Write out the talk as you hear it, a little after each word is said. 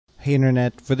Hey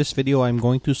Internet, for this video I'm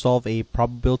going to solve a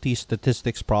probability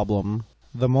statistics problem.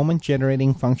 The moment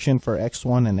generating function for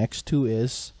x1 and x2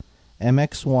 is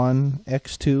mx1,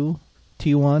 x2,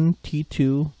 t1,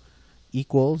 t2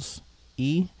 equals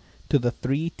e to the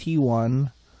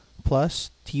 3t1 plus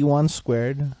t1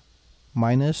 squared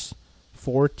minus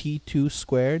 4t2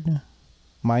 squared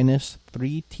minus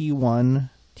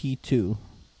 3t1 t2.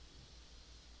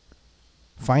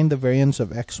 Find the variance of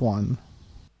x1.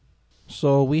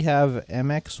 So we have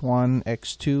mx1,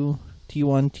 x2,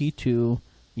 t1, t2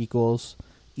 equals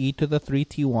e to the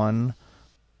 3t1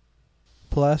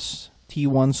 plus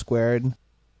t1 squared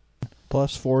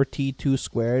plus 4t2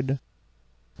 squared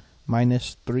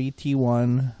minus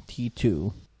 3t1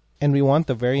 t2. And we want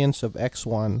the variance of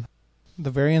x1.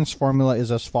 The variance formula is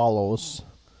as follows.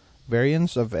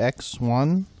 Variance of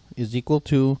x1 is equal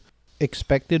to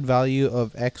expected value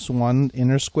of x1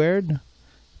 inner squared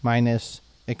minus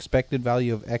expected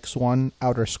value of x1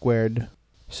 outer squared.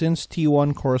 Since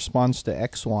t1 corresponds to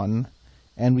x1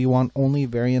 and we want only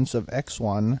variance of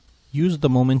x1, use the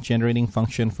moment generating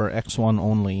function for x1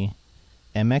 only.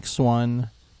 mx1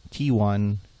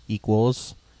 t1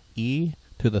 equals e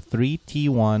to the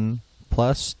 3t1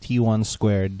 plus t1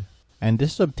 squared. And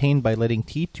this is obtained by letting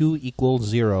t2 equal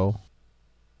 0.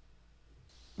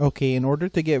 Okay, in order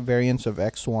to get variance of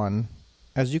x1,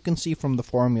 as you can see from the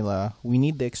formula, we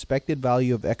need the expected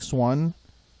value of x1.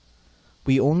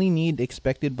 We only need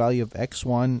expected value of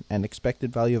x1 and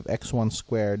expected value of x1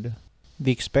 squared.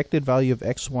 The expected value of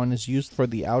x1 is used for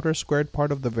the outer squared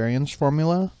part of the variance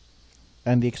formula,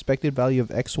 and the expected value of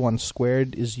x1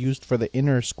 squared is used for the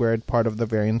inner squared part of the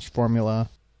variance formula.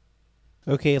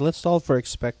 Okay, let's solve for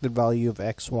expected value of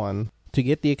x1. To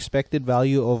get the expected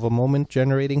value of a moment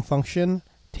generating function,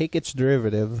 take its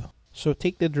derivative. So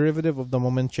take the derivative of the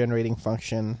moment generating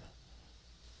function,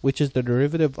 which is the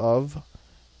derivative of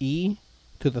e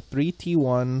to the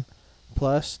 3t1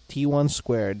 plus t1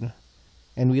 squared,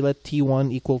 and we let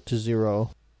t1 equal to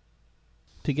 0.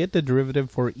 To get the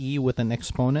derivative for e with an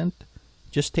exponent,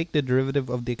 just take the derivative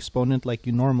of the exponent like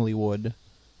you normally would,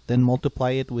 then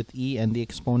multiply it with e and the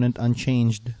exponent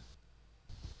unchanged.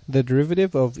 The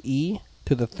derivative of e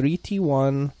to the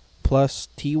 3t1 plus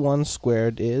t1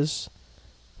 squared is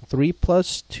 3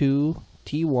 plus 2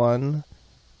 t1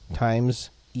 times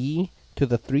e to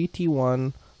the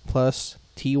 3t1 plus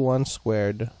t1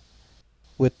 squared,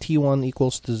 with t1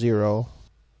 equals to 0.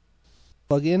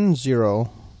 Plug in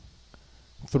 0.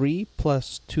 3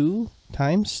 plus 2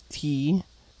 times t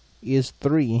is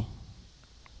 3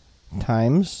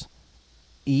 times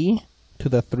e to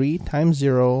the 3 times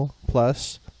 0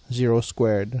 plus 0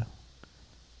 squared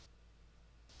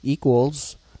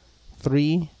equals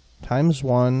 3 times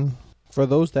 1. For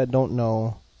those that don't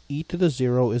know, e to the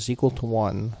 0 is equal to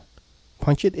 1.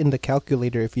 Punch it in the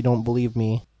calculator if you don't believe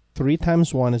me. 3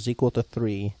 times 1 is equal to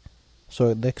 3.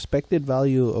 So the expected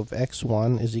value of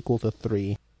x1 is equal to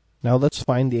 3. Now let's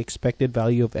find the expected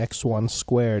value of x1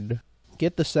 squared.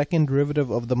 Get the second derivative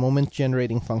of the moment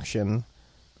generating function.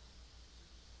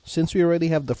 Since we already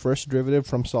have the first derivative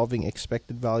from solving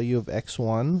expected value of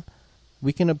x1,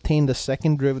 we can obtain the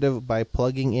second derivative by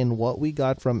plugging in what we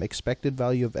got from expected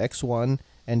value of x1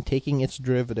 and taking its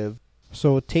derivative.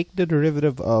 So take the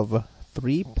derivative of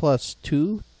 3 plus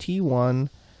 2 t1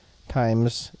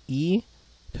 times e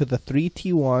to the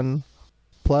 3t1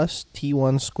 plus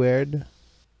t1 squared.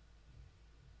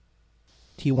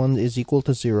 t1 is equal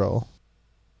to 0.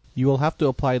 You will have to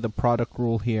apply the product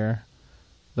rule here.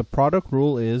 The product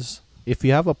rule is, if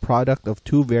you have a product of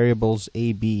two variables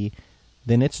a, b,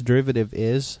 then its derivative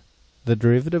is the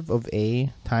derivative of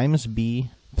a times b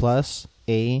plus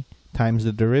a times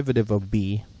the derivative of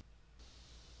b.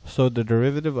 So the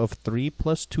derivative of 3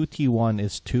 plus 2t1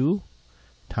 is 2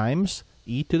 times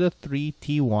e to the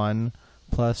 3t1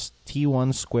 plus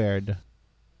t1 squared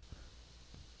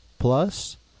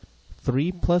plus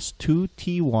 3 plus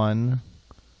 2t1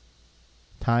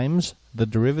 times the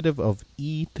derivative of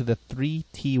e to the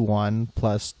 3t1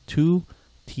 plus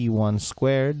 2t1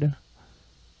 squared,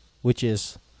 which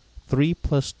is 3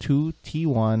 plus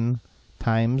 2t1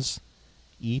 times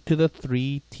e to the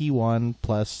 3t1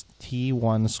 plus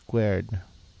t1 squared.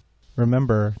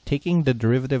 Remember, taking the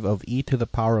derivative of e to the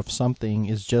power of something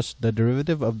is just the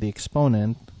derivative of the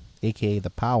exponent, aka the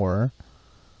power,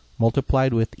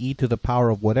 multiplied with e to the power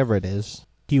of whatever it is.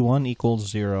 t1 equals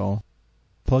 0.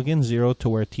 Plug in 0 to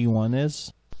where t1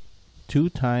 is. 2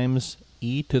 times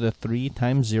e to the 3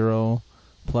 times 0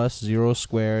 plus 0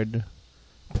 squared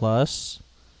plus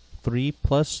 3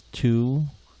 plus 2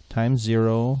 times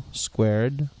 0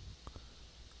 squared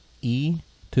e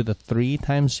to the 3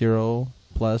 times 0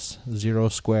 plus 0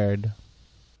 squared.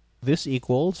 This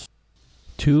equals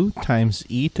 2 times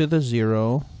e to the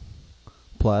 0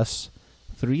 plus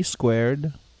 3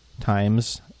 squared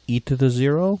times e to the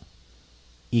 0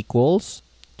 equals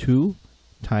 2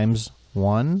 times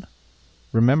 1.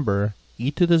 Remember, e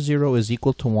to the 0 is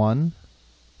equal to 1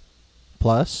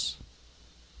 plus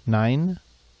 9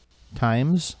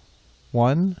 times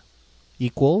 1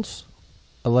 equals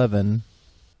 11.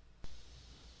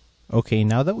 Okay,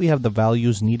 now that we have the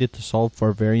values needed to solve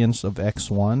for variance of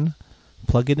x1,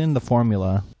 plug it in the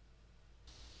formula.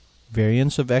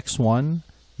 Variance of x1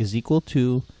 is equal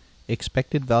to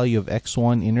expected value of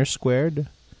x1 inner squared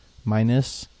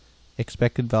minus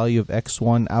expected value of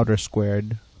x1 outer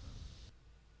squared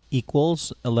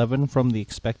equals 11 from the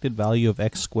expected value of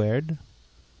x squared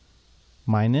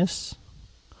minus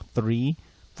 3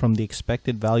 from the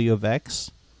expected value of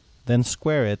x, then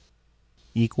square it,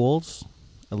 equals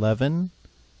 11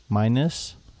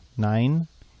 minus 9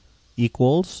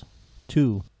 equals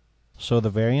 2. So the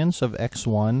variance of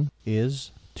x1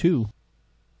 is 2.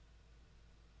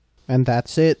 And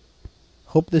that's it.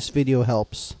 Hope this video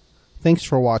helps. Thanks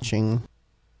for watching.